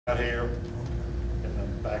out here and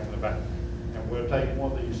then back in the back. And we'll take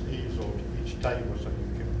one of these easels to each table so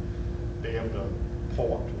you can be able to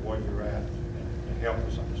point to where you're at and help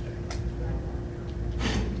us understand.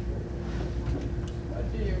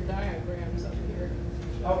 What do your diagrams up here?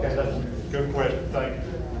 Okay, that's a good question. Thank you.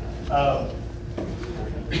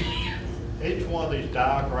 Each one of these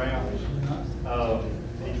diagrams,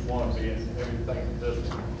 each one being everything this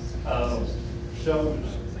one,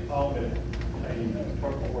 shows on it a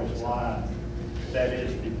turquoise line that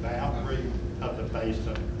is the boundary of the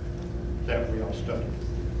basin that we are studying.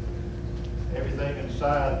 Everything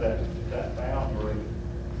inside that boundary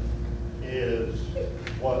is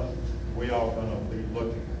what we are going to be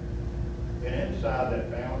looking at. And inside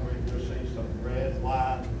that boundary, you'll see some red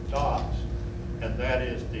line dots, and that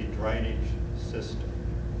is the drainage system,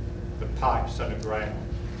 the pipes underground.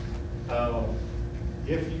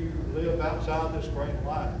 If you live outside this green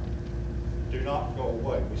line, do not go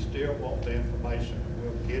away. We still want the information, and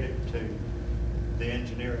we'll get it to the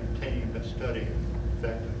engineering team that's studying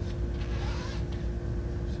vectors.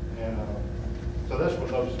 And so that's what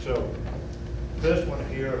those two. This one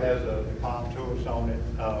here has the contours on it.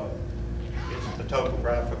 It's the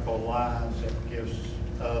topographical lines that gives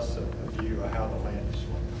us a view of how the land is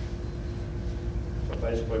sloped. So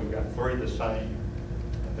basically, we've got three the same.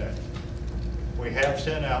 That we have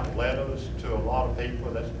sent out letters to a lot of people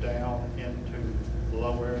that's down into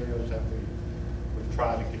low areas that we've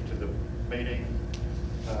tried to get to the meeting.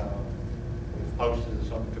 We've posted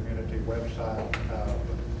this on the community website.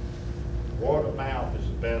 Word of mouth is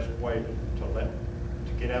the best way to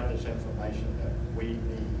get out this information, that we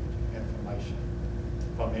need information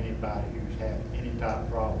from anybody who's had any type of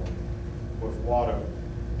problem with water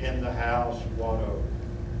in the house, water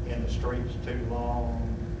in the streets too long,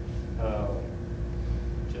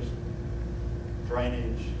 just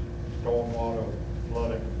drainage, stormwater,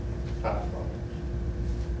 flooding type problems.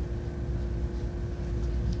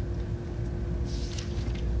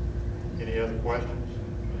 Any other questions?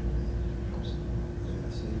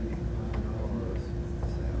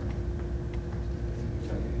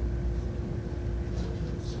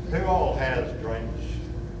 Who all has drainage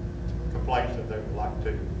complaints that they would like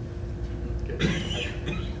to get?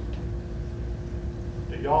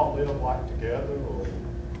 Do y'all live like together or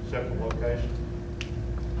separate locations?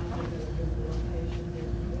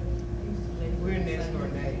 We're next door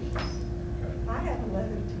neighbors. Okay. I have a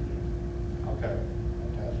letter to you, Okay,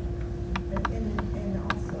 fantastic. and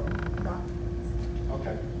also documents.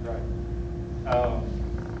 Okay, great.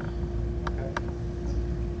 Okay.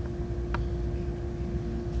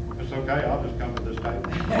 If it's okay, I'll just come to this table.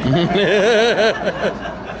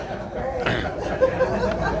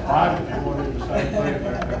 Mike, if you want to do the same thing,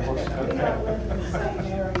 that works We don't live in the same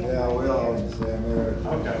area. Yeah, we all in the same area.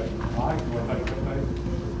 Okay, Mike, you want to take the table?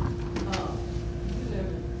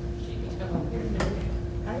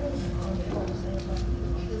 I live on the other side.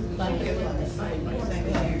 Like it was the same here.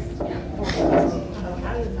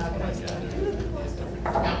 I live on the other side.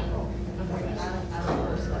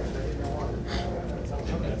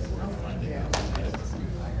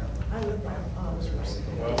 I live on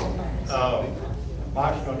Well,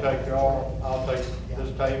 Mike's going to take y'all, I'll take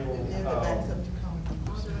this table.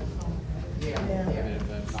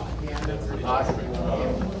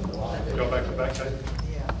 Mike, go back to back table?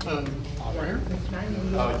 Right here?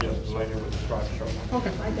 Oh, yes, the lady with the striped shirt.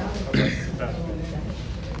 Okay. My daughter. Okay, that's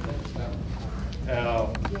good.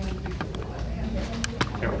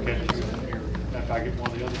 Can we catch you here if I get one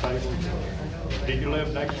of the other tables? Do you live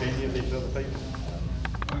next to any of these other people?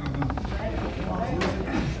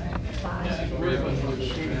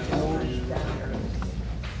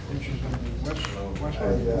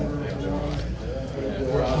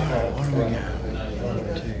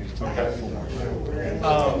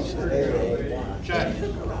 James,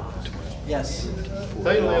 Yes.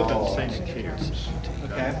 they live in scenic hills.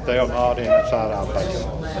 Okay. They are not inside our base.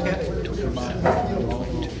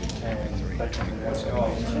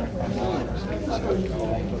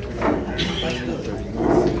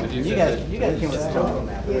 You guys came with a total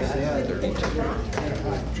map.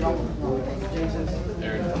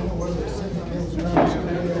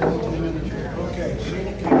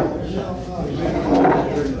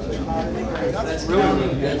 That's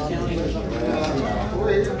really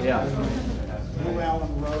yeah. New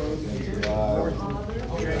Allen Road, North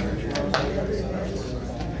James Road.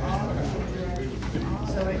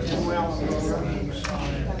 New Allen Road.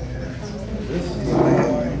 This is the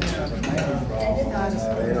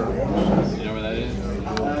You know where that is?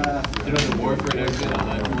 You know the Warford exit on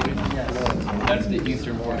 940? That's the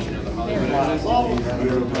eastern portion of the Hollywood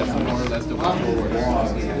exit. That's the north, that's the west.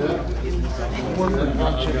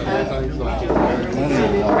 In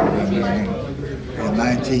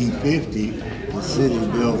 1950, the city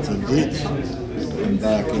built a ditch and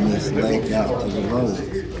back in this lake out to the road,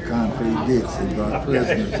 concrete ditch. They brought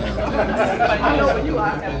prisoners out there.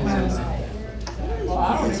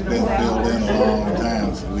 It's been filled in a long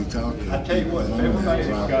time, so we talked to the people on that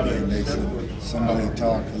property, and they said somebody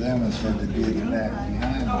talked to them and said the ditch back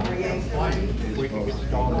behind them. We can get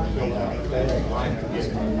started, fill out that,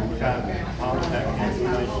 get kind of contact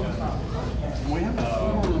information. We have a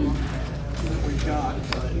form that we've got,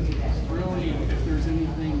 but really, if there's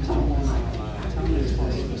anything that you want to tell me as far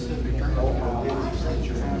as specific drinking water that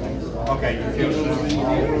you're having. Okay, you feel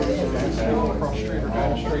Across the street or down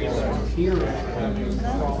the street, here.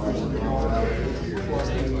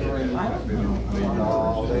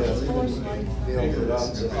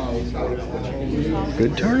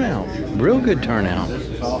 Good turnout, real good turnout.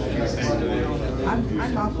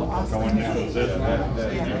 I'm off of Austin. going down to this.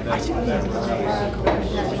 Yeah, I should have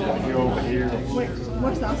You over here.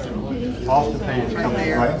 Where's Austin P? Austin P is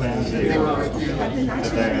coming right down here. But then I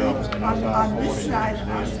should have on this side of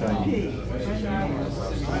Austin P.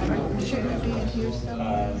 Should it be in here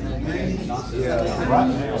somewhere?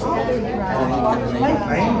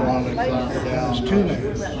 It's two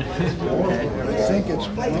names. I think it's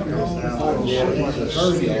one on the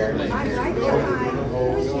city. I'm right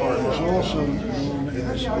behind. It's also known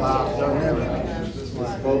as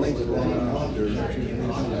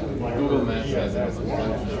Google Maps has it.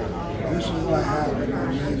 This is what happened.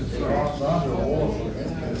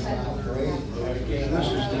 This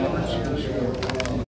is the